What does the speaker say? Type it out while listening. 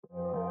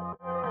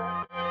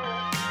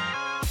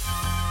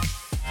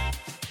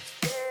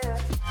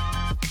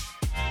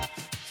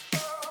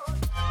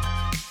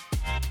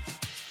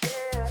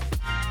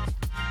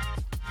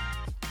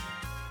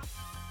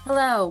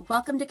Hello,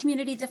 welcome to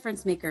Community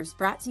Difference Makers,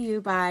 brought to you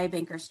by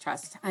Bankers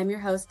Trust. I'm your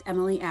host,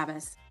 Emily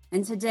Abbas,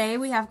 and today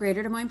we have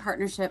Greater Des Moines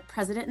Partnership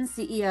President and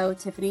CEO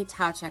Tiffany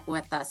Tauscheck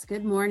with us.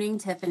 Good morning,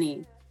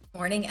 Tiffany.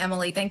 Morning,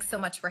 Emily. Thanks so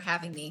much for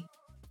having me.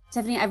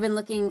 Tiffany, I've been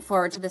looking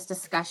forward to this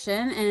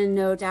discussion, and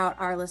no doubt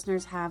our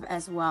listeners have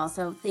as well.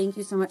 So thank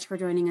you so much for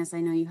joining us. I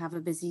know you have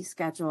a busy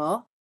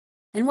schedule.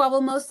 And while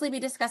we'll mostly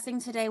be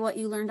discussing today what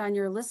you learned on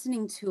your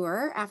listening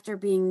tour after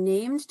being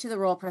named to the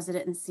role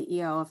President and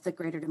CEO of the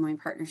Greater Des Moines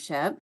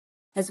Partnership,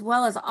 as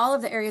well as all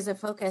of the areas of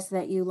focus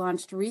that you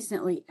launched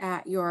recently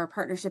at your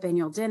partnership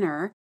annual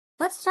dinner,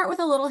 let's start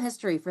with a little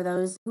history for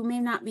those who may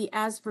not be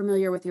as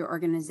familiar with your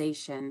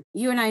organization.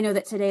 You and I know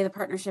that today the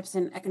partnership's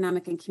an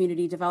economic and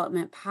community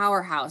development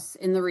powerhouse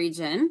in the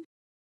region,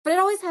 but it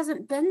always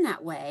hasn't been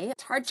that way.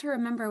 It's hard to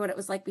remember what it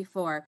was like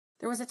before.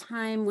 There was a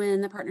time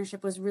when the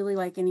partnership was really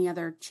like any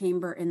other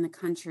chamber in the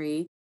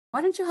country.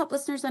 Why don't you help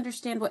listeners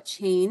understand what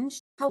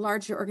changed, how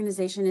large your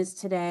organization is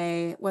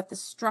today, what the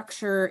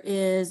structure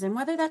is, and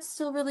whether that's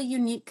still really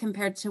unique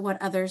compared to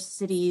what other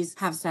cities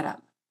have set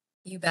up?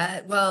 You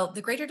bet. Well,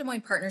 the Greater Des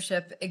Moines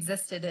Partnership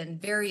existed in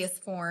various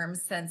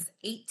forms since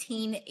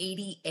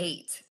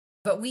 1888,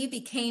 but we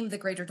became the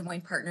Greater Des Moines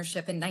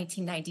Partnership in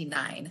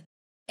 1999.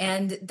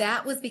 And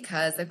that was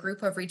because a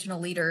group of regional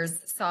leaders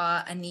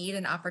saw a need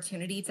and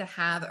opportunity to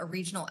have a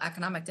regional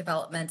economic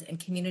development and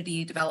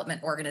community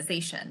development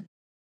organization.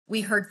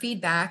 We heard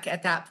feedback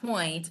at that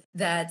point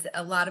that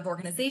a lot of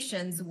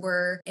organizations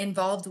were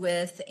involved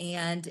with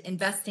and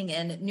investing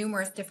in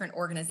numerous different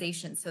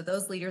organizations. So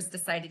those leaders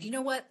decided, you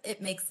know what,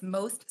 it makes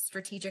most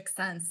strategic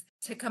sense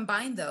to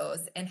combine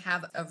those and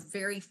have a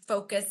very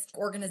focused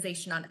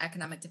organization on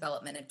economic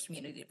development and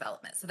community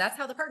development. So that's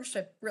how the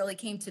partnership really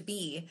came to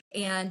be.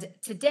 And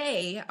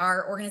today,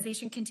 our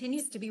organization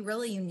continues to be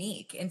really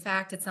unique. In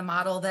fact, it's a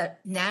model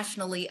that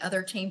nationally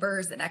other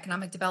chambers and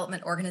economic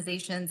development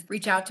organizations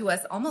reach out to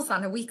us almost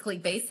on a weekly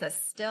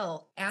basis,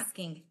 still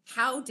asking,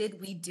 how did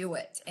we do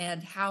it?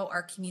 And how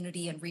our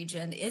community and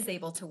region is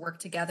able to work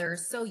together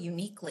so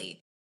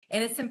uniquely.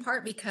 And it's in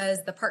part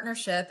because the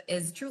partnership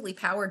is truly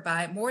powered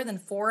by more than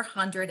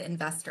 400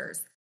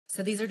 investors.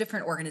 So these are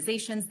different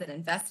organizations that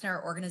invest in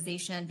our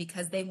organization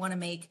because they want to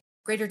make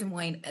Greater Des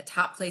Moines a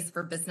top place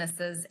for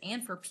businesses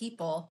and for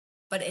people.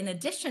 But in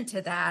addition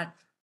to that,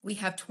 we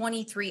have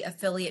 23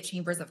 affiliate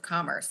chambers of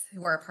commerce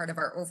who are a part of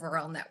our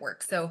overall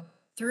network. So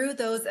through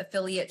those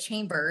affiliate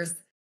chambers,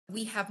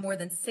 we have more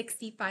than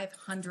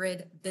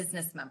 6,500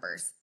 business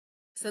members.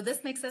 So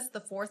this makes us the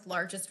fourth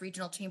largest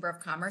regional chamber of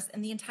commerce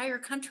in the entire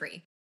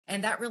country.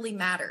 And that really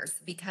matters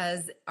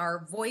because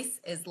our voice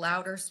is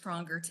louder,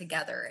 stronger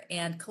together.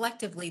 And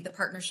collectively, the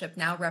partnership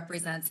now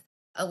represents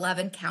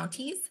 11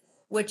 counties,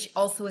 which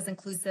also is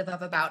inclusive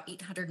of about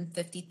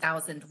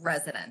 850,000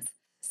 residents.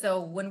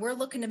 So when we're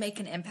looking to make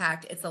an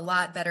impact, it's a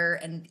lot better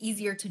and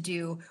easier to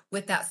do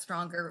with that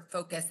stronger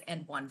focus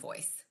and one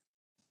voice.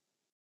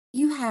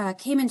 You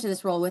came into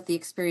this role with the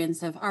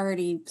experience of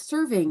already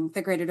serving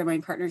the Greater Des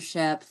Moines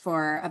Partnership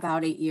for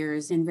about 8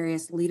 years in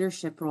various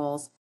leadership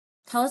roles.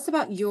 Tell us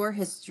about your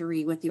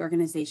history with the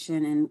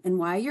organization and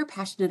why you're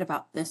passionate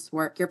about this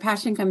work. Your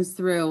passion comes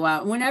through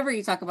whenever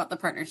you talk about the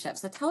partnership.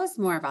 So tell us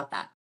more about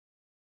that.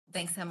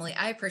 Thanks, Emily.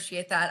 I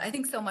appreciate that. I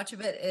think so much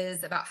of it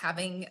is about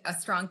having a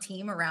strong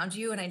team around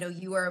you. And I know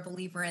you are a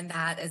believer in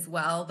that as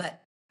well.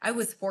 But I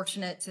was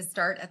fortunate to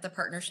start at the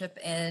partnership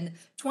in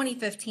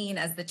 2015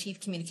 as the Chief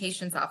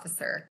Communications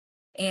Officer.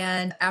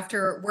 And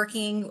after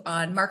working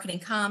on marketing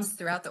comms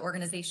throughout the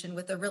organization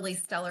with a really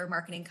stellar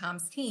marketing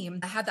comms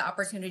team, I had the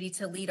opportunity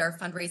to lead our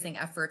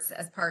fundraising efforts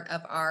as part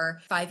of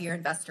our 5-year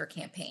investor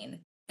campaign.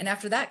 And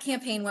after that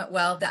campaign went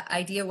well, the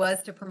idea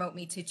was to promote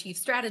me to Chief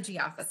Strategy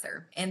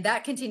Officer. And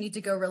that continued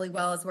to go really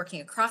well as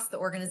working across the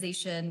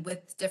organization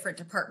with different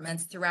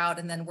departments throughout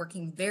and then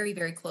working very,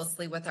 very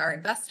closely with our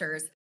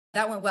investors.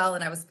 That went well,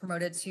 and I was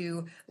promoted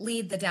to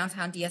lead the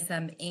Downtown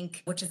DSM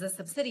Inc., which is a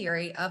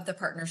subsidiary of the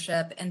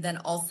partnership, and then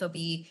also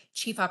be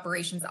Chief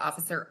Operations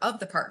Officer of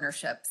the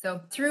partnership.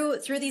 So through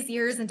these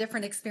years and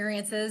different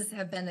experiences,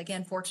 have been,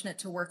 again, fortunate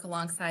to work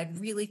alongside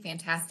really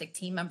fantastic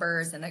team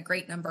members and a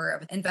great number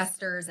of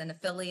investors and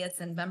affiliates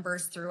and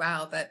members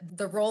throughout. But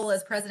the role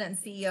as President and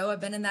CEO,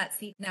 I've been in that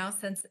seat now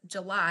since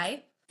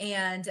July.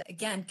 And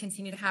again,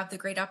 continue to have the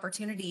great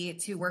opportunity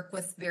to work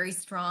with very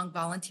strong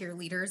volunteer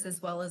leaders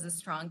as well as a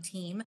strong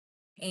team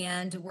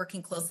and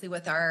working closely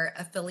with our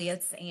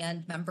affiliates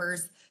and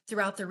members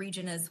throughout the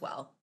region as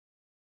well.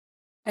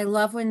 I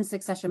love when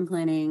succession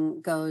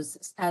planning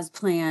goes as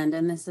planned.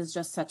 And this is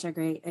just such a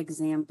great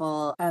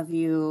example of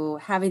you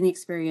having the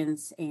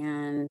experience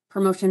and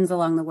promotions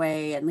along the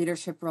way and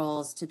leadership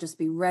roles to just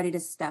be ready to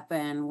step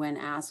in when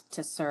asked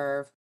to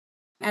serve.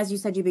 As you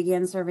said, you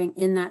began serving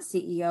in that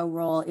CEO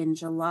role in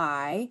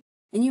July,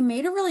 and you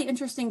made a really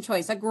interesting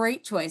choice, a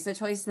great choice, a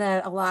choice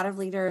that a lot of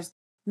leaders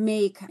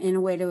make in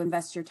a way to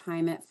invest your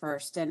time at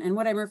first. And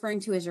what I'm referring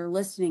to is your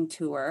listening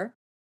tour.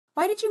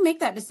 Why did you make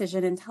that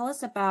decision? And tell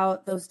us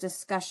about those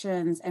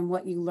discussions and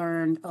what you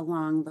learned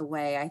along the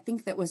way. I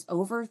think that was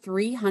over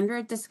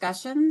 300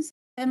 discussions.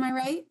 Am I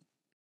right?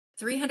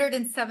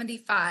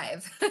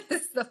 375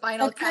 is the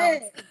final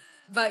count. Okay.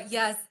 But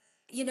yes,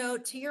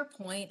 to your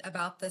point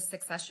about the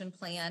succession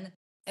plan,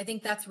 I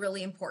think that's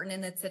really important.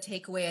 And it's a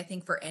takeaway, I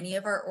think, for any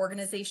of our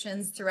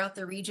organizations throughout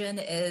the region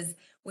is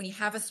when you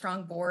have a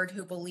strong board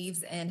who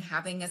believes in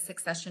having a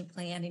succession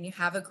plan and you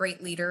have a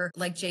great leader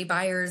like Jay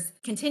Byers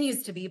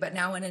continues to be, but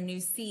now in a new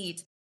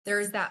seat,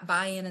 there's that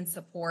buy-in and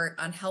support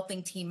on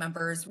helping team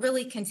members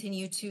really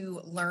continue to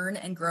learn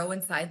and grow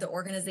inside the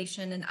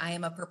organization. And I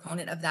am a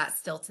proponent of that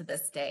still to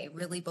this day.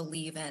 Really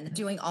believe in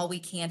doing all we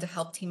can to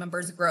help team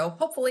members grow,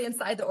 hopefully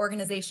inside the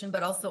organization,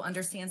 but also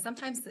understand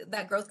sometimes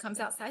that growth comes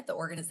outside the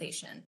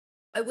organization.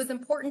 It was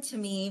important to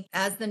me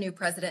as the new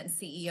president and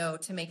CEO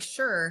to make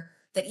sure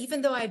that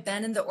even though I've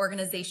been in the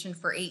organization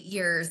for 8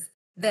 years,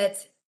 that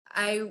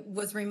I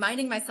was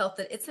reminding myself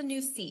that it's a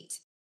new seat.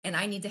 And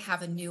I need to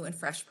have a new and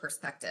fresh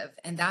perspective.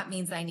 And that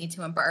means I need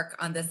to embark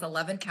on this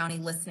 11 county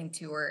listening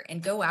tour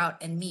and go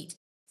out and meet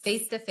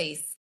face to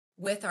face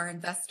with our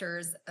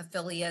investors,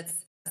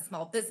 affiliates,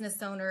 small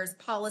business owners,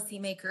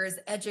 policymakers,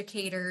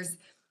 educators,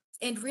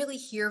 and really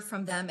hear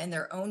from them in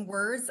their own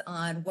words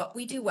on what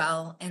we do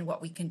well and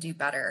what we can do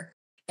better.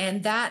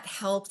 And that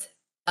helped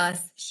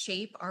us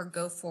shape our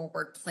go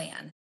forward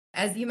plan.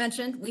 As you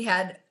mentioned, we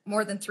had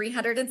more than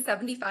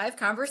 375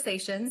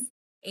 conversations.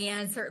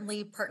 And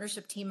certainly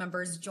partnership team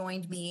members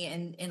joined me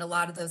in a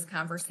lot of those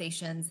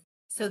conversations.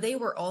 So they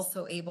were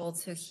also able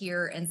to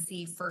hear and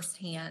see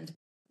firsthand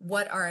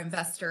what our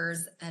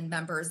investors and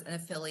members and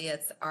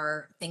affiliates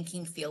are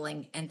thinking,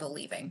 feeling, and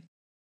believing.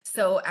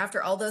 So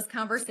after all those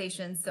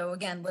conversations, so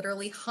again,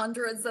 literally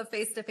hundreds of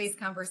face-to-face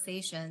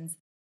conversations,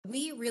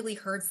 we really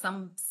heard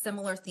some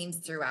similar themes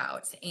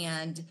throughout.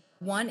 And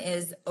one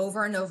is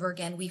over and over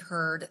again, we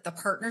heard the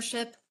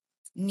partnership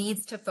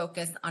needs to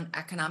focus on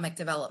economic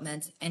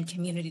development and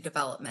community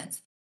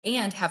development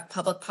and have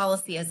public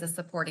policy as a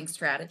supporting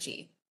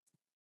strategy.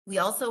 We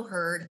also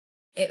heard,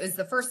 it was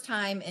the first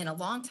time in a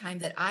long time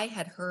that I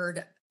had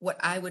heard what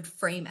I would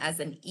frame as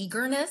an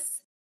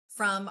eagerness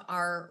from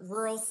our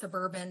rural,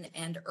 suburban,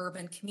 and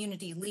urban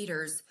community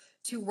leaders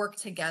to work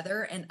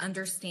together and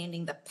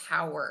understanding the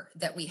power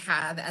that we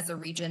have as a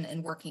region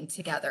and working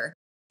together.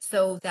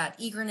 So that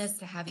eagerness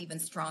to have even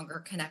stronger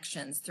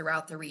connections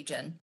throughout the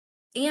region.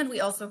 And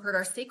we also heard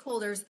our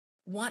stakeholders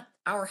want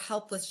our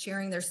help with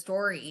sharing their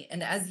story.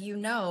 And as you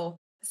know,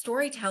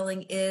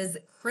 storytelling is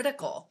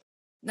critical,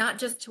 not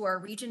just to our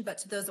region, but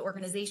to those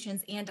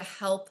organizations and to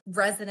help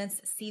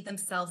residents see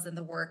themselves in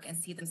the work and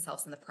see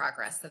themselves in the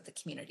progress of the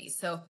community.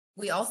 So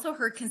we also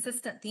heard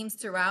consistent themes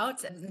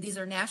throughout, and these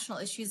are national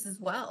issues as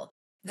well,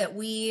 that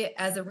we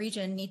as a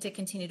region need to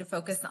continue to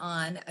focus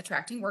on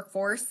attracting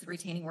workforce,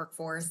 retaining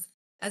workforce,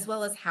 as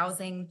well as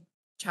housing,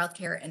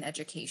 childcare, and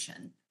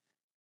education.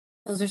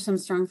 Those are some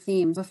strong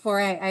themes.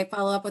 Before I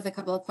follow up with a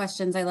couple of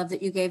questions, I love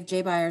that you gave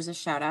Jay Byers a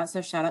shout out. So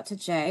shout out to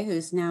Jay,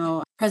 who's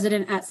now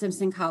president at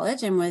Simpson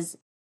College and was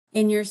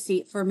in your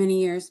seat for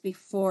many years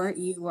before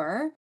you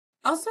were.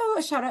 Also,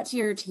 a shout out to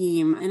your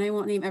team. And I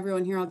won't name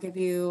everyone here. I'll give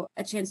you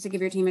a chance to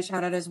give your team a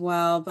shout out as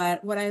well.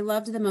 But what I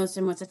loved the most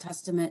and what's a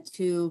testament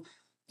to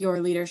your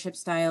leadership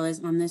style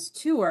is on this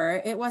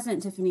tour, it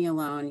wasn't Tiffany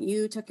alone.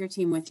 You took your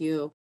team with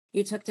you.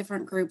 You took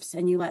different groups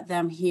and you let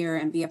them hear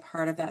and be a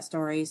part of that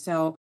story.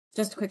 So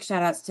just quick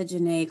shout outs to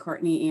Janae,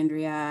 Courtney,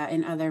 Andrea,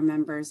 and other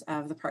members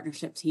of the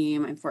partnership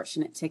team. I'm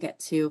fortunate to get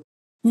to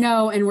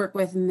know and work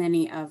with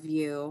many of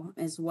you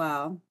as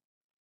well.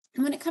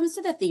 And when it comes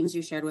to the themes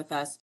you shared with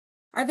us,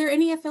 are there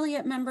any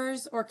affiliate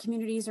members or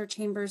communities or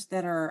chambers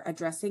that are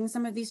addressing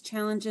some of these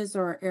challenges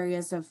or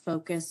areas of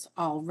focus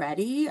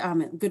already?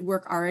 Good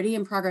work already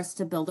in progress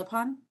to build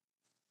upon?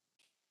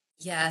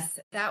 Yes,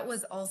 that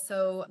was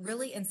also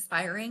really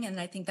inspiring. And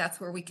I think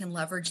that's where we can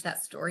leverage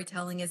that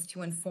storytelling is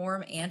to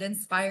inform and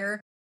inspire.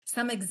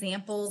 Some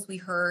examples we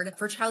heard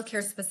for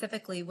childcare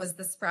specifically was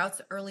the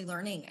Sprouts Early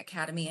Learning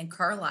Academy in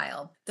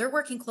Carlisle. They're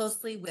working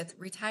closely with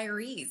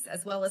retirees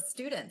as well as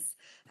students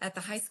at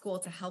the high school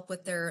to help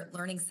with their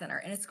learning center.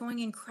 And it's going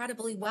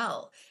incredibly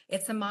well.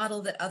 It's a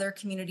model that other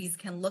communities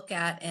can look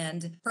at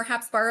and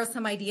perhaps borrow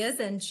some ideas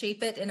and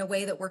shape it in a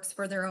way that works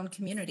for their own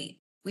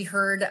community. We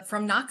heard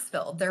from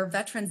Knoxville, their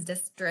Veterans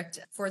District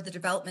for the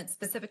development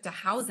specific to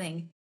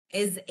housing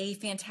is a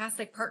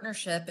fantastic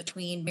partnership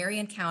between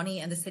Marion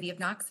County and the city of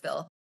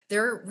Knoxville.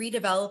 They're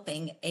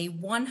redeveloping a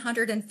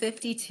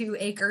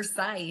 152-acre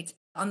site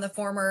on the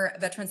former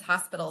Veterans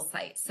Hospital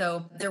site.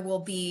 So there will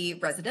be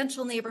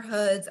residential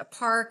neighborhoods, a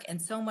park,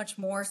 and so much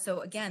more.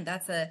 So again,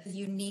 that's a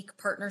unique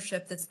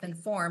partnership that's been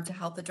formed to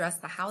help address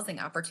the housing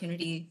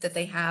opportunity that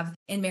they have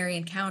in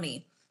Marion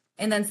County.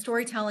 And then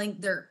storytelling,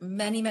 there are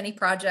many, many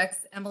projects.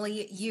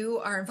 Emily, you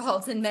are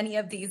involved in many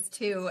of these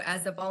too,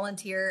 as a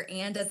volunteer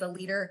and as a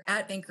leader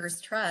at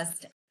Bankers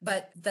Trust.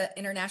 But the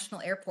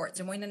International Airport,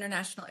 Des Moines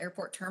International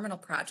Airport Terminal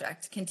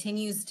Project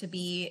continues to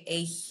be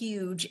a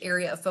huge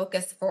area of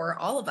focus for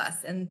all of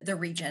us in the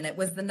region. It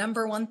was the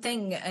number one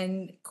thing,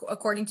 and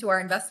according to our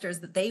investors,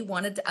 that they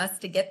wanted us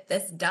to get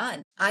this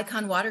done.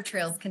 Icon Water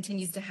Trails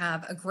continues to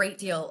have a great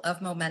deal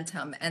of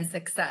momentum and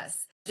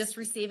success. Just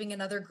receiving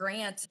another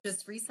grant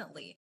just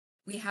recently.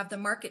 We have the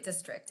Market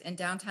District in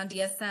downtown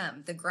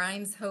DSM, the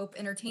Grimes Hope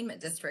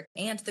Entertainment District,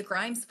 and the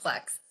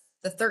Grimesplex,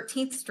 the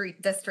 13th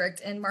Street District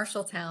in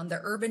Marshalltown, the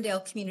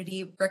Urbandale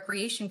Community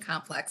Recreation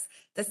Complex,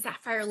 the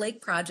Sapphire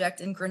Lake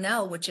Project in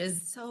Grinnell, which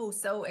is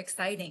so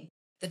exciting.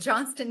 The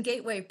Johnston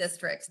Gateway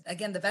District,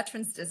 again, the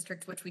Veterans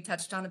District, which we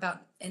touched on about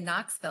in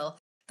Knoxville,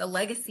 the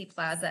Legacy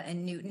Plaza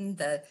in Newton,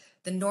 the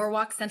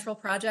Norwalk Central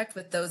Project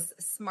with those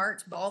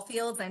smart ball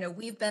fields. I know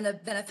we've been a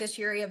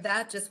beneficiary of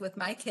that just with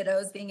my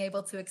kiddos being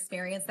able to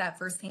experience that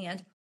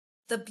firsthand.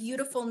 The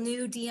beautiful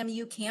new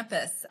DMU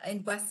campus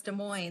in West Des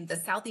Moines, the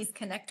Southeast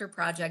Connector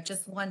Project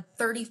just won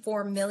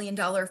 $34 million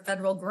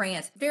federal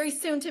grant. Very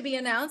soon to be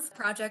announced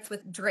project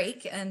with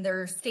Drake and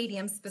their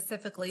stadium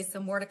specifically,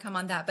 so more to come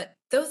on that. But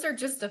those are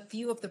just a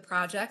few of the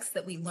projects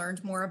that we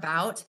learned more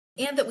about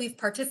and that we've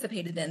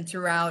participated in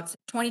throughout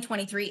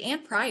 2023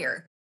 and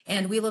prior.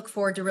 And we look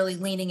forward to really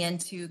leaning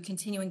into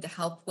continuing to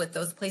help with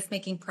those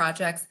placemaking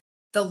projects,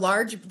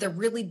 the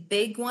really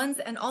big ones,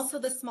 and also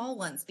the small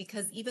ones,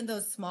 because even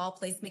those small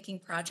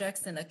placemaking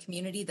projects in a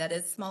community that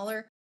is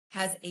smaller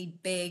has a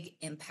big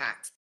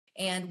impact.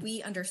 And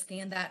we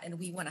understand that, and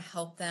we want to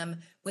help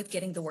them with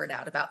getting the word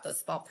out about those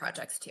small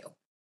projects too.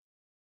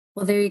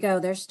 Well, there you go.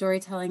 There's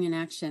storytelling in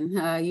action.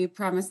 You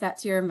promised that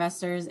to your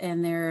investors,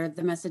 and they're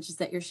the messages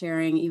that you're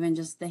sharing, even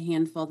just the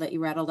handful that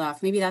you rattled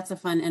off. Maybe that's a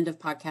fun end of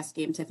podcast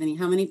game, Tiffany.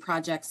 How many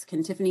projects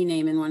can Tiffany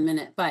name in 1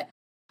 minute? But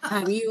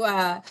you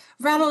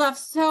rattled off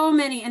so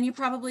many, and you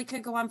probably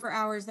could go on for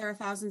hours. There are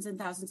thousands and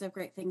thousands of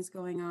great things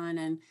going on,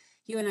 and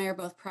you and I are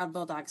both proud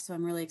Bulldogs, so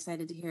I'm really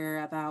excited to hear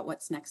about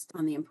what's next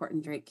on the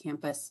important Drake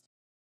campus.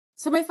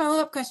 So my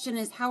follow-up question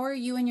is, how are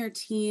you and your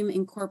team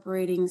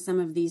incorporating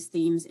some of these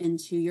themes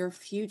into your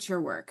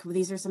future work?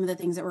 These are some of the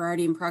things that were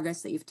already in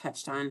progress that you've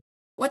touched on.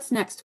 What's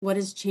next? What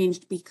has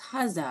changed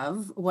because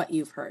of what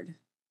you've heard?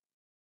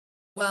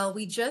 Well,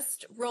 we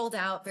just rolled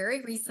out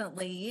very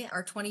recently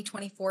our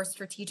 2024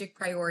 strategic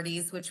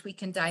priorities, which we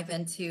can dive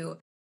into.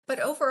 But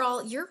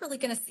overall, you're really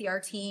going to see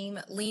our team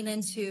lean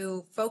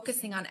into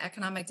focusing on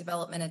economic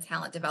development and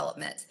talent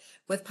development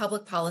with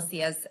public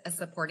policy as a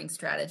supporting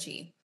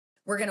strategy.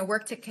 We're going to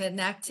work to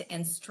connect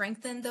and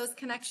strengthen those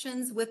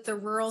connections with the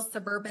rural,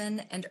 suburban,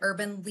 and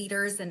urban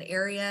leaders and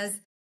areas.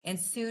 And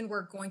soon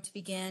we're going to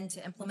begin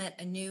to implement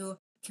a new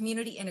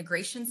community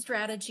integration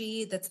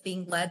strategy that's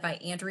being led by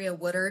Andrea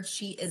Woodard.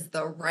 She is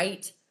the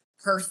right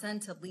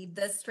person to lead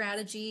this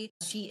strategy.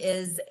 She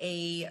is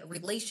a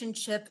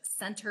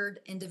relationship-centered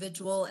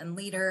individual and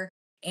leader,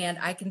 and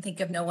I can think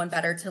of no one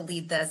better to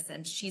lead this,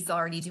 and she's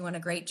already doing a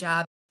great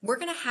job. We're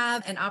going to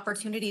have an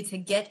opportunity to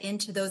get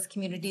into those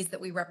communities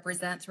that we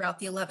represent throughout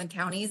the 11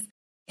 counties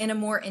in a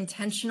more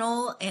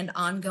intentional and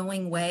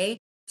ongoing way,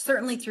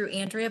 certainly through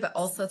Andrea, but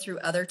also through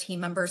other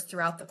team members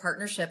throughout the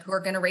partnership who are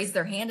going to raise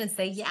their hand and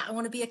say, yeah, I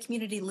want to be a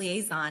community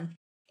liaison,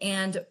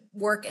 and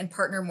work and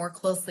partner more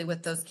closely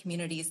with those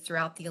communities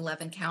throughout the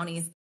 11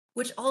 counties,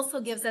 which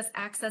also gives us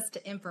access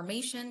to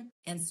information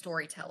and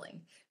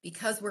storytelling.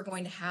 Because we're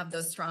going to have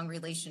those strong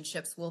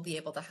relationships, we'll be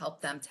able to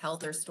help them tell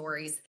their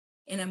stories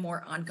in a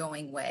more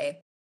ongoing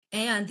way.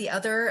 And the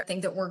other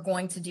thing that we're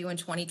going to do in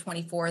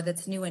 2024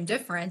 that's new and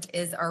different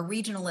is our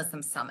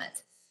Regionalism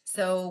Summit.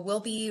 So we'll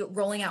be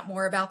rolling out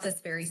more about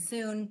this very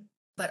soon,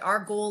 but our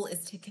goal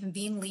is to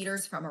convene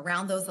leaders from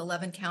around those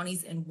 11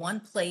 counties in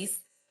one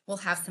place. We'll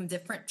have some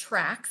different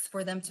tracks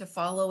for them to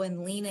follow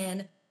and lean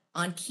in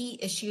on key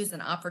issues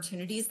and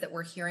opportunities that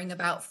we're hearing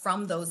about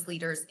from those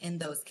leaders in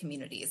those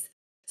communities.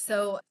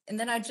 So, and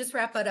then I just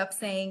wrap it up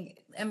saying,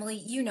 Emily,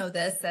 you know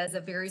this as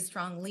a very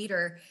strong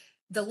leader,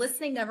 the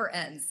listening never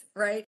ends,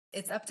 right?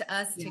 It's up to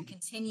us to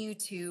continue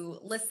to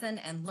listen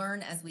and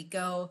learn as we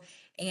go,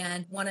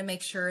 and want to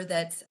make sure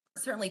that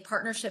certainly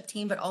partnership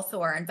team, but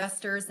also our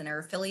investors and our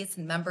affiliates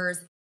and members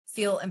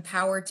feel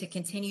empowered to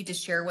continue to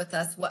share with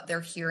us what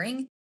they're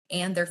hearing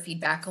and their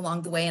feedback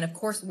along the way. And of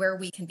course, where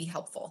we can be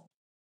helpful.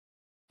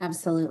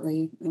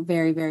 Absolutely.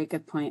 Very, very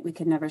good point. We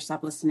can never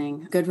stop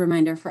listening. Good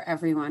reminder for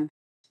everyone.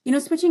 You know,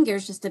 switching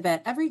gears just a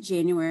bit, every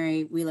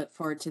January, we look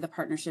forward to the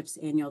partnership's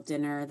annual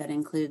dinner that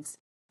includes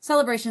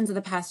celebrations of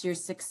the past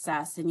year's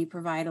success, and you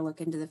provide a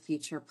look into the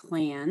future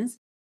plans.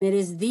 It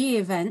is the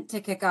event to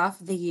kick off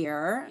the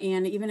year.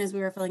 And even as we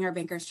were filling our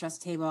Bankers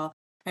Trust table,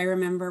 I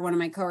remember one of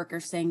my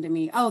coworkers saying to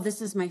me, oh,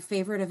 this is my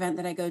favorite event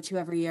that I go to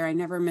every year. I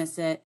never miss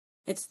it.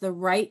 It's the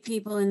right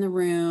people in the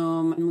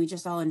room, and we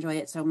just all enjoy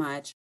it so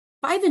much.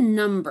 By the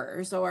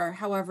numbers, or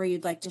however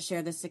you'd like to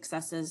share the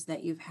successes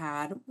that you've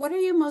had, what are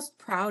you most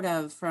proud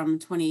of from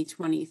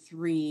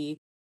 2023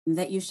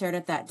 that you shared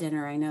at that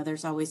dinner? I know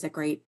there's always a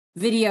great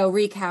video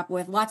recap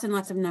with lots and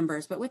lots of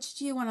numbers, but which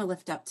do you want to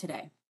lift up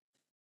today?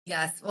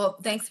 Yes. Well,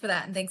 thanks for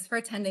that. And thanks for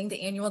attending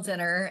the annual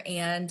dinner.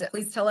 And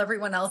please tell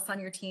everyone else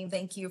on your team,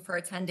 thank you for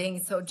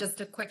attending. So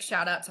just a quick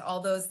shout out to all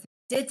those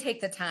who did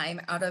take the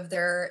time out of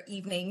their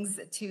evenings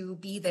to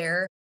be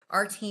there.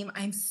 Our team,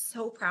 I'm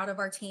so proud of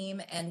our team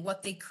and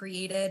what they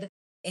created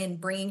in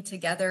bringing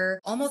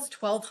together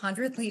almost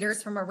 1,200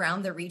 leaders from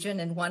around the region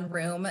in one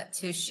room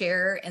to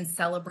share and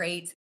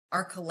celebrate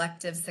our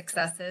collective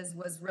successes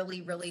was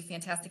really, really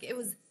fantastic. It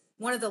was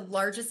one of the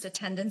largest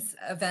attendance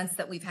events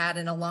that we've had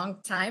in a long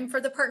time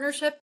for the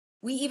partnership.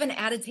 We even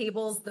added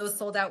tables, those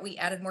sold out. We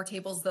added more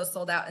tables, those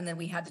sold out. And then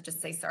we had to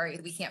just say, sorry,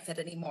 we can't fit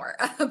anymore.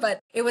 But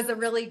it was a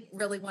really,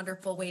 really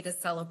wonderful way to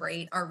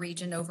celebrate our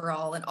region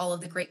overall and all of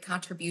the great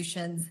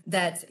contributions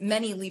that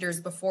many leaders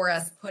before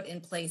us put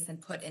in place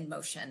and put in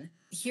motion.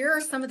 Here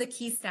are some of the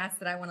key stats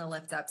that I want to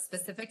lift up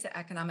specific to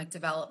economic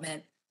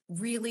development.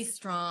 Really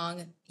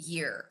strong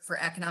year for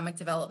economic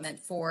development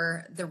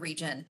for the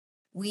region.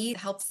 We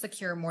helped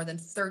secure more than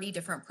 30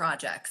 different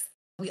projects.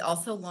 We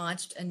also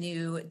launched a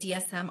new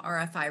DSM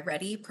RFI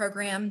Ready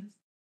program,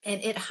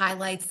 and it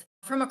highlights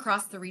from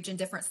across the region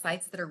different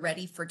sites that are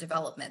ready for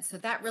development. So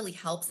that really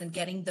helps in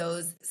getting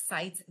those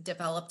sites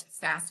developed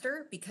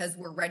faster because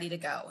we're ready to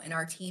go. And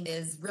our team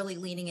is really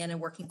leaning in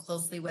and working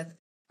closely with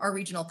our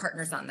regional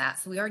partners on that.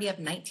 So we already have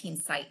 19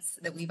 sites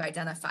that we've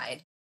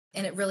identified,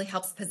 and it really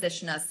helps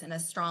position us in a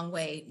strong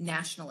way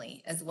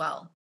nationally as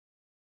well.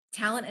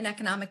 Talent and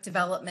economic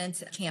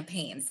development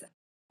campaigns.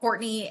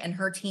 Courtney and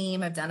her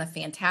team have done a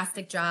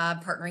fantastic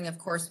job partnering, of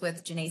course,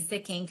 with Janae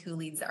Sicking, who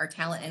leads our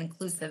talent and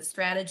inclusive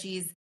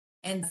strategies,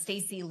 and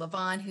Stacy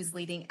Levon, who's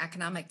leading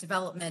economic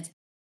development.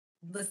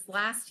 This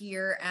last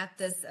year at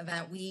this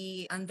event,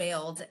 we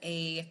unveiled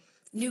a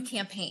new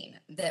campaign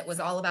that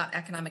was all about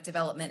economic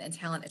development and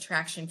talent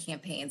attraction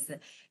campaigns.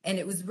 And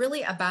it was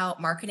really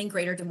about marketing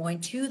Greater Des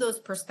Moines to those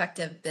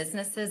prospective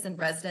businesses and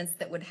residents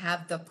that would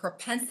have the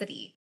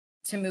propensity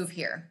to move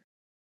here.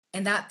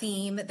 And that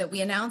theme that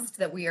we announced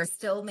that we are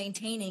still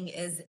maintaining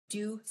is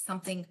do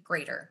something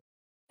greater.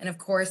 And of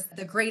course,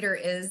 the greater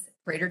is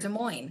Greater Des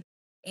Moines.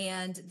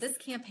 And this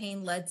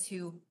campaign led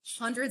to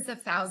hundreds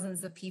of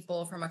thousands of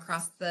people from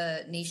across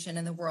the nation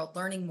and the world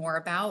learning more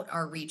about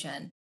our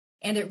region.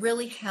 And it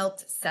really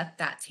helped set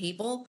that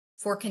table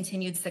for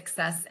continued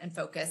success and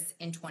focus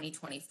in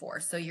 2024.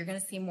 So you're going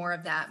to see more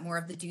of that, more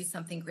of the Do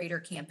Something Greater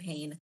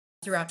campaign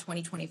throughout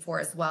 2024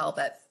 as well.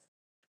 But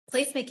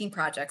placemaking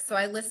projects. So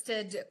I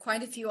listed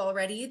quite a few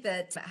already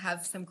that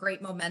have some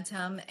great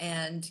momentum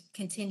and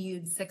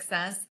continued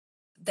success.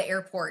 The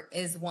airport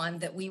is one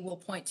that we will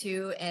point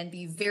to and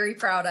be very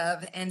proud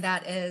of. And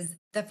that is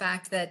the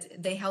fact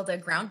that they held a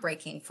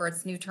groundbreaking for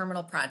its new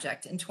terminal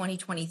project in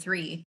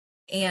 2023.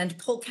 And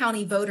Polk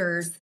County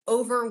voters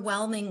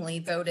overwhelmingly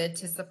voted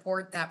to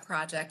support that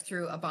project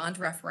through a bond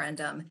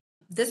referendum.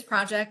 This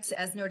project,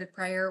 as noted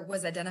prior,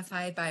 was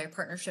identified by our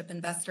partnership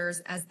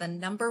investors as the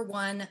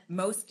 #1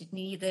 most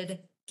needed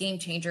game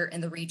changer in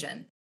the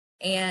region.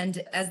 And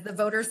as the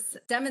voters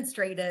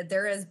demonstrated,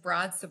 there is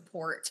broad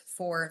support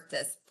for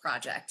this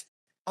project.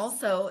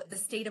 Also, the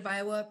state of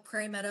Iowa,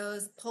 Prairie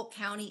Meadows, Polk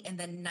County, and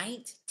the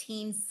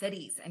 19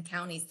 cities and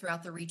counties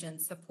throughout the region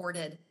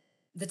supported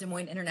the Des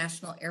Moines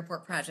International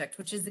Airport project,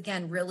 which is,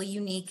 again, really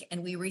unique.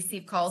 And we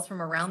receive calls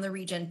from around the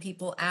region,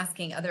 people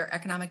asking, other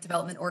economic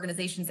development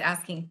organizations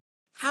asking,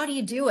 how do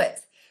you do it?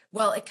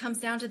 Well, it comes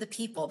down to the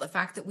people, the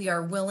fact that we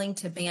are willing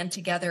to band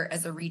together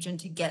as a region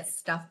to get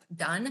stuff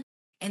done.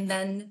 And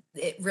then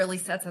it really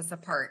sets us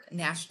apart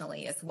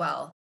nationally as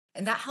well.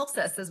 And that helps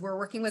us as we're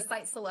working with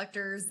site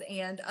selectors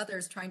and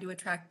others trying to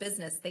attract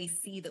business. They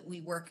see that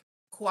we work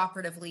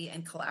cooperatively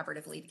and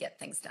collaboratively to get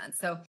things done.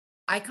 So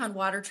Icon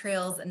Water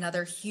Trails,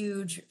 another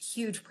huge,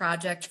 huge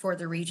project for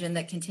the region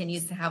that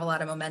continues to have a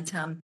lot of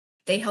momentum.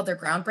 They held their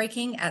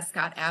groundbreaking at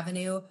Scott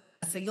Avenue.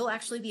 So you'll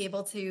actually be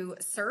able to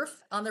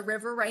surf on the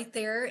river right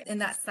there in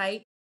that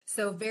site.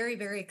 So very,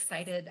 very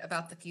excited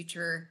about the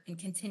future and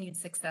continued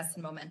success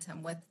and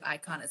momentum with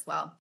Icon as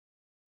well.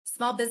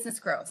 Small business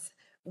growth.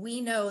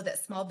 We know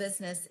that small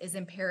business is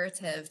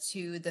imperative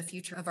to the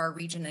future of our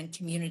region and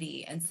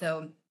community. And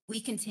so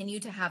we continue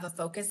to have a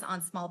focus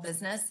on small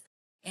business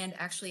and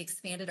actually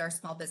expanded our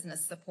small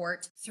business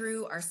support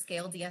through our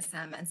Scale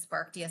DSM and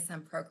Spark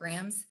DSM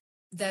programs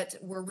that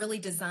were really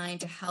designed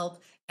to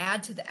help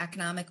add to the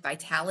economic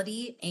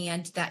vitality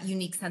and that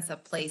unique sense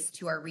of place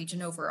to our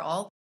region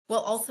overall, while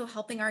also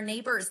helping our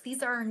neighbors.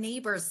 These are our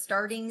neighbors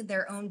starting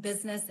their own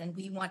business, and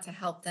we want to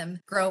help them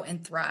grow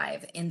and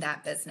thrive in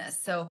that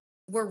business. So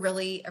we're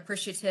really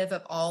appreciative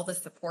of all the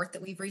support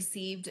that we've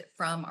received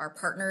from our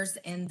partners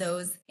in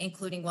those,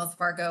 including Wells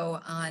Fargo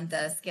on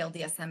the Scale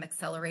DSM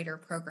Accelerator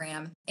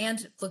program,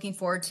 and looking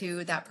forward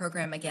to that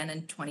program again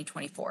in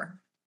 2024.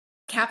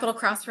 Capital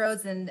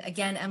Crossroads, and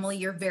again, Emily,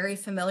 you're very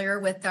familiar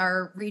with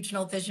our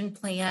regional vision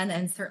plan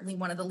and certainly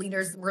one of the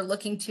leaders we're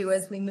looking to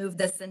as we move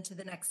this into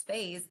the next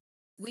phase.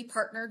 We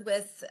partnered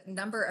with a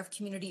number of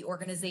community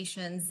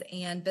organizations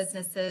and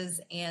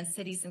businesses and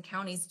cities and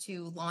counties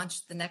to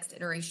launch the next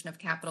iteration of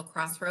Capital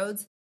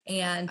Crossroads,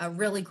 and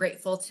really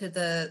grateful to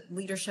the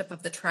leadership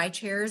of the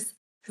tri-chairs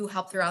who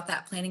helped throughout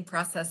that planning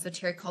process. So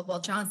Terry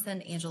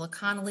Caldwell-Johnson, Angela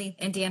Connolly,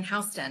 and Dan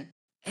Houston.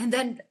 And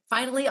then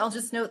finally, I'll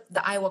just note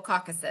the Iowa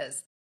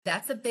caucuses.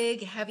 That's a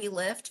big, heavy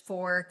lift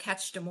for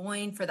Catch Des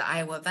Moines, for the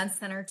Iowa Event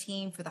Center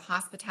team, for the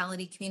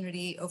hospitality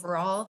community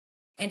overall.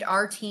 And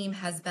our team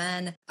has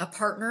been a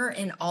partner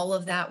in all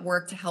of that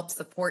work to help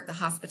support the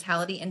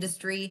hospitality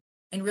industry.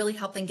 and really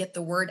helping get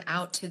the word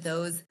out to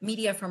those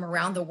media from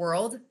around the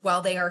world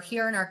while they are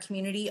here in our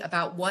community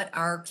about what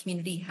our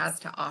community has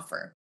to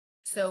offer.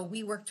 So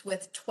we worked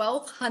with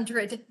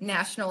 1,200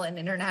 national and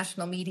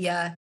international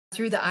media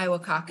through the Iowa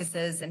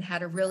caucuses and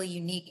had a really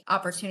unique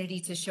opportunity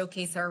to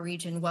showcase our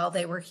region while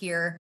they were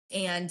here,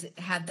 and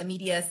had the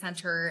media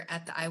center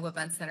at the Iowa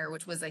Event Center,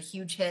 which was a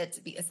huge hit,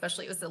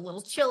 especially it was a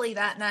little chilly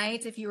that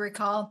night, if you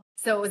recall.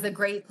 So it was a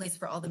great place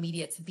for all the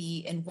media to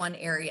be in one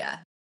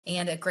area,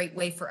 and a great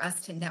way for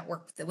us to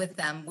network with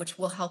them, which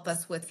will help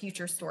us with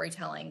future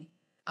storytelling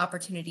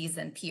opportunities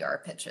and PR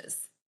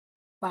pitches.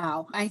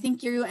 Wow. I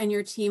think you and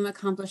your team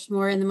accomplished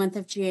more in the month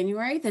of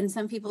January than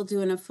some people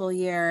do in a full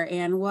year.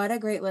 And what a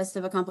great list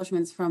of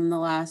accomplishments from the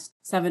last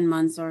 7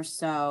 months or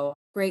so.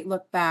 Great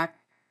look back,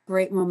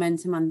 great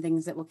momentum on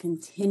things that will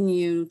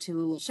continue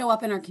to show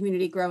up in our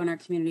community, grow in our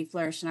community,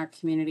 flourish in our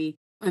community.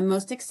 I'm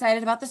most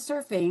excited about the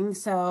surfing.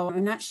 So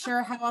I'm not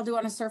sure how I'll do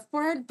on a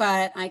surfboard,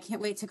 but I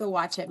can't wait to go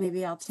watch it.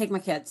 Maybe I'll take my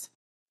kids.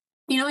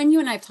 And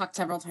you and I have talked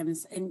several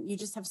times, and you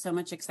just have so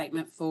much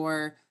excitement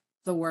for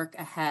the work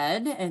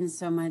ahead and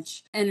so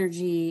much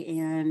energy.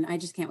 And I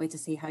just can't wait to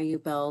see how you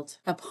build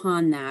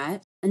upon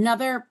that.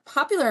 Another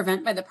popular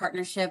event by the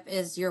partnership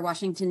is your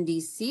Washington,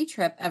 D.C.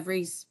 trip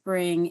every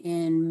spring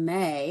in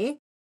May.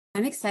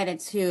 I'm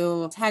excited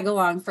to tag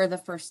along for the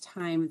first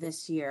time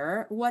this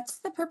year. What's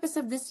the purpose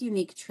of this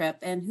unique trip,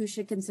 and who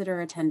should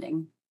consider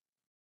attending?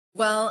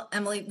 Well,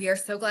 Emily, we are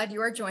so glad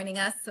you are joining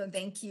us. So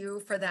thank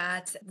you for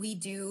that. We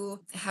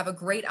do have a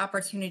great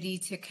opportunity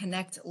to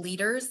connect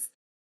leaders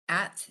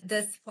at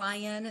this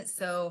fly-in.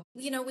 So,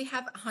 we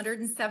have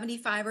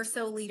 175 or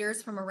so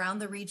leaders from around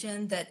the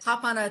region that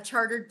hop on a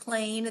chartered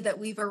plane that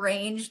we've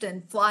arranged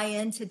and fly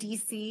into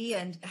DC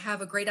and have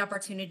a great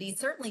opportunity,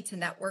 certainly to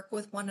network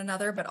with one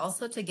another, but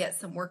also to get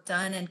some work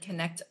done and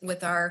connect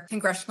with our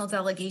congressional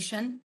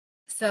delegation.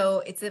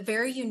 So it's a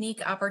very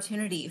unique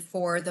opportunity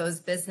for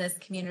those business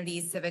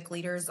communities, civic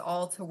leaders,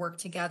 all to work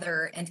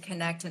together and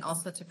connect, and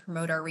also to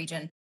promote our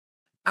region.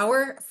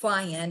 Our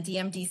fly-in,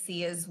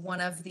 DMDC, is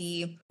one of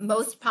the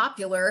most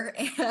popular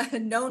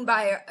and known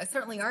by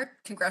certainly our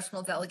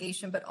congressional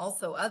delegation, but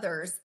also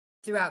others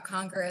throughout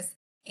Congress.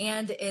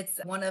 And it's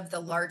one of the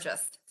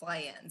largest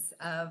fly-ins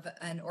of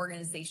an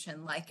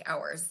organization like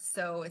ours.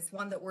 So it's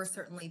one that we're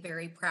certainly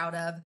very proud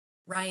of.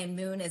 Ryan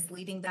Moon is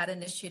leading that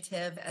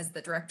initiative as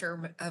the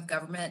Director of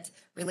Government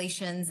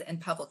Relations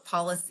and Public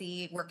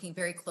Policy, working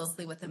very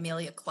closely with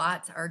Amelia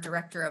Klott, our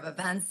Director of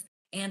Events,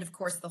 and of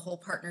course the whole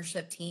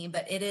partnership team.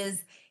 But it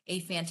is a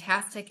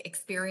fantastic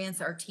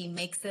experience. Our team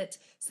makes it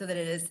so that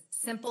it is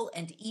simple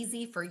and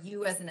easy for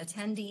you as an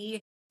attendee,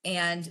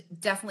 and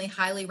definitely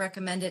highly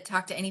recommend it.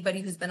 Talk to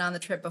anybody who's been on the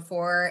trip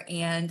before,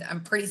 and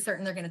I'm pretty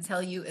certain they're going to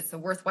tell you it's a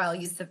worthwhile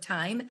use of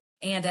time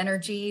and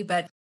energy.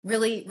 But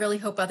really, really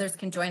hope others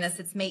can join us.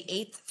 It's May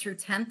 8th through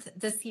 10th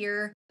this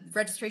year.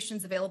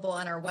 Registration's available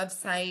on our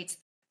website,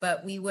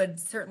 but we would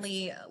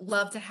certainly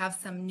love to have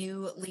some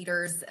new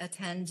leaders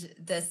attend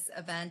this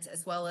event,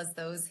 as well as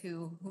those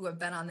who have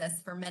been on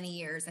this for many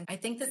years. And I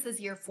think this is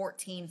year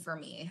 14 for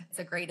me. It's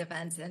a great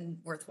event and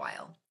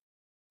worthwhile.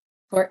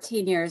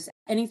 14 years.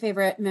 Any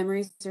favorite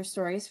memories or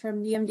stories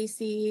from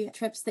DMDC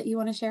trips that you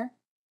want to share?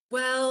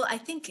 Well, I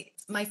think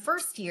my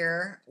first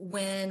year,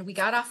 when we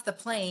got off the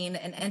plane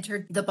and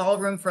entered the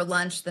ballroom for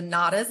lunch, the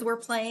Nadas were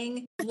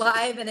playing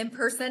live and in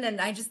person. And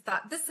I just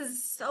thought, this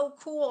is so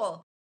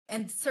cool.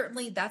 And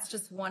certainly that's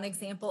just one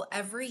example.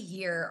 Every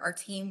year, our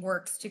team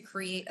works to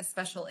create a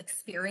special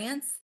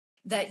experience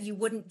that you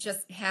wouldn't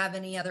just have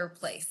any other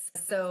place.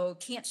 So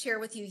can't share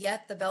with you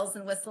yet the bells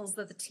and whistles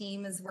that the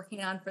team is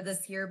working on for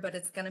this year, but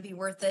it's going to be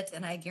worth it.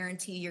 And I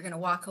guarantee you're going to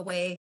walk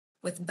away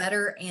with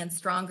better and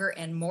stronger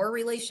and more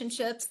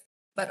relationships,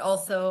 but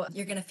also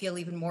you're going to feel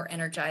even more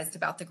energized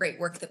about the great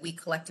work that we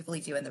collectively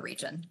do in the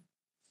region.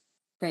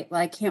 Great.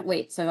 Well, I can't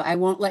wait. So I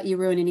won't let you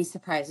ruin any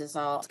surprises.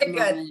 I'll come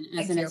on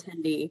as an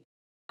attendee.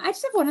 I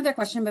just have one other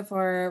question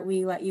before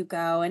we let you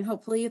go, and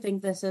hopefully you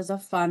think this is a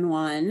fun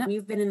one.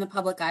 You've been in the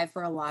public eye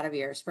for a lot of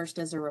years, first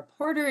as a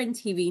reporter in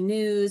TV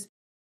news,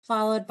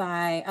 followed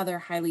by other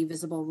highly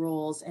visible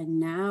roles, and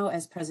now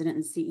as president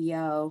and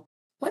CEO.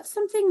 What's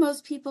something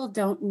most people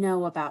don't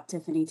know about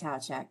Tiffany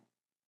Tauscheck?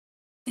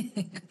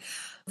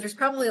 There's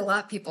probably a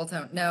lot people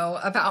don't know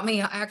about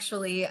me,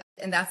 actually,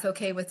 and that's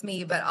okay with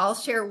me, but I'll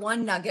share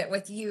one nugget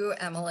with you,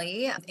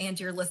 Emily, and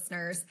your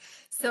listeners.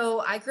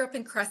 So I grew up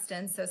in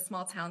Creston, so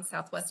small town,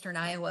 southwestern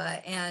Iowa,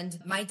 and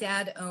my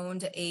dad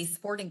owned a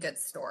sporting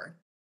goods store.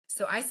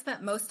 So I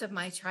spent most of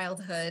my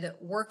childhood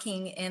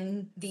working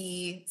in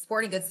the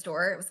sporting goods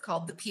store. It was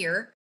called The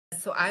Pier.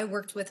 So I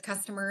worked with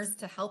customers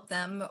to help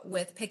them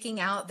with picking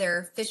out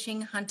their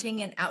fishing,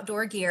 hunting, and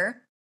outdoor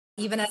gear.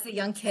 Even as a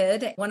young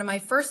kid, one of my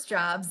first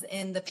jobs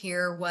in the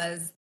pier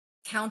was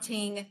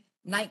counting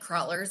night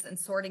crawlers and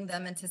sorting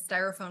them into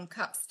styrofoam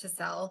cups to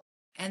sell,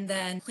 and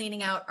then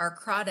cleaning out our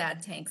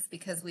crawdad tanks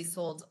because we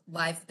sold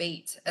live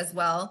bait as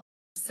well.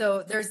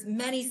 So there's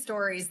many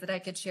stories that I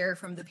could share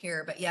from the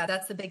pier, but yeah,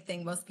 that's the big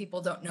thing most people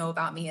don't know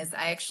about me is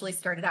I actually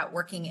started out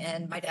working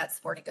in my dad's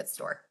sporting goods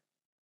store.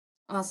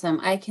 Awesome.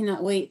 I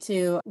cannot wait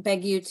to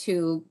beg you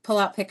to pull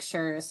out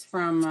pictures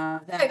from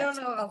I don't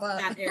know about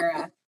that that.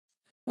 era.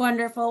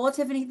 Wonderful. Well,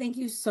 Tiffany, thank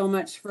you so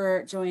much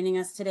for joining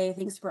us today.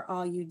 Thanks for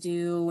all you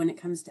do when it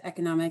comes to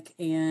economic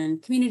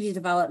and community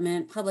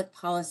development, public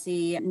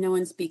policy. No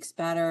one speaks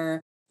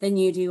better than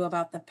you do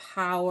about the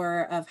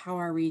power of how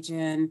our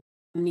region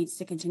needs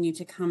to continue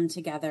to come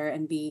together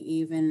and be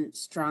even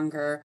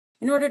stronger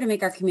in order to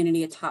make our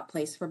community a top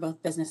place for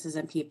both businesses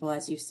and people,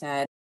 as you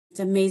said.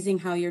 It's amazing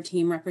how your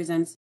team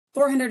represents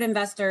 400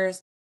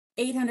 investors,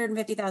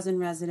 850,000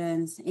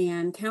 residents,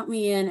 and count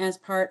me in as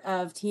part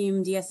of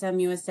Team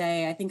DSM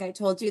USA. I think I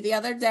told you the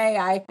other day,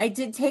 I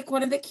did take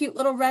one of the cute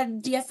little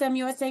red DSM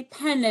USA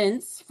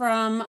pendants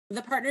from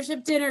the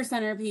partnership dinner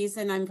centerpiece,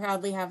 and I'm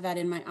proudly have that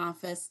in my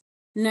office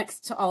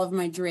next to all of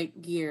my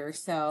Drake gear.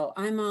 So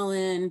I'm all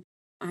in.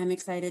 I'm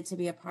excited to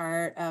be a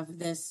part of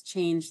this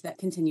change that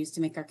continues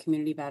to make our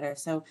community better.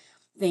 So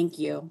thank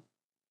you.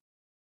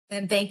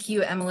 And thank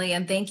you, Emily.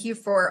 And thank you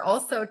for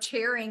also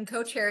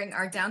co-chairing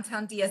our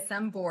downtown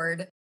DSM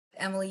board.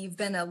 Emily, you've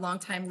been a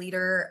longtime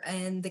leader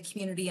in the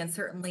community and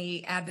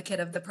certainly advocate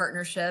of the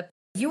partnership.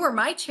 You were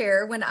my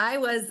chair when I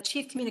was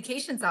chief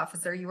communications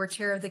officer. You were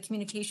chair of the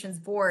communications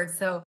board.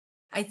 So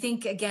I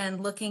think,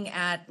 again, looking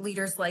at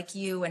leaders like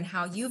you and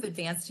how you've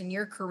advanced in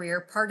your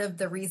career, part of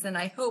the reason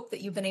I hope that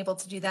you've been able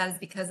to do that is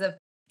because of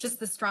just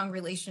the strong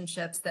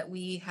relationships that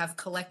we have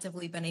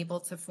collectively been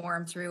able to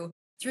form through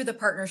the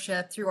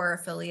partnership, through our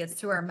affiliates,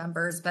 through our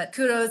members. But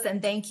kudos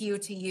and thank you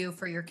to you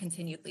for your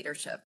continued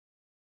leadership.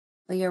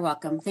 Well, you're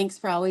welcome. Thanks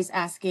for always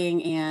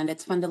asking. And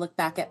it's fun to look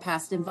back at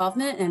past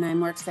involvement, and I'm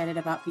more excited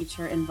about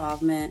future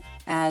involvement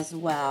as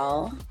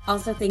well.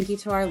 Also, thank you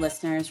to our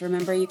listeners.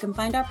 Remember, you can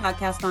find our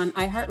podcast on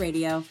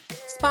iHeartRadio,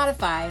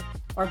 Spotify,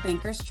 or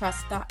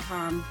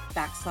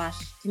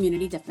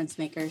bankerstrust.com/community difference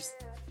makers.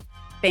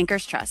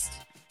 Bankers Trust,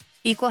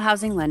 Equal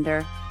Housing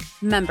Lender,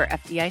 member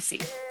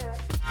FDIC.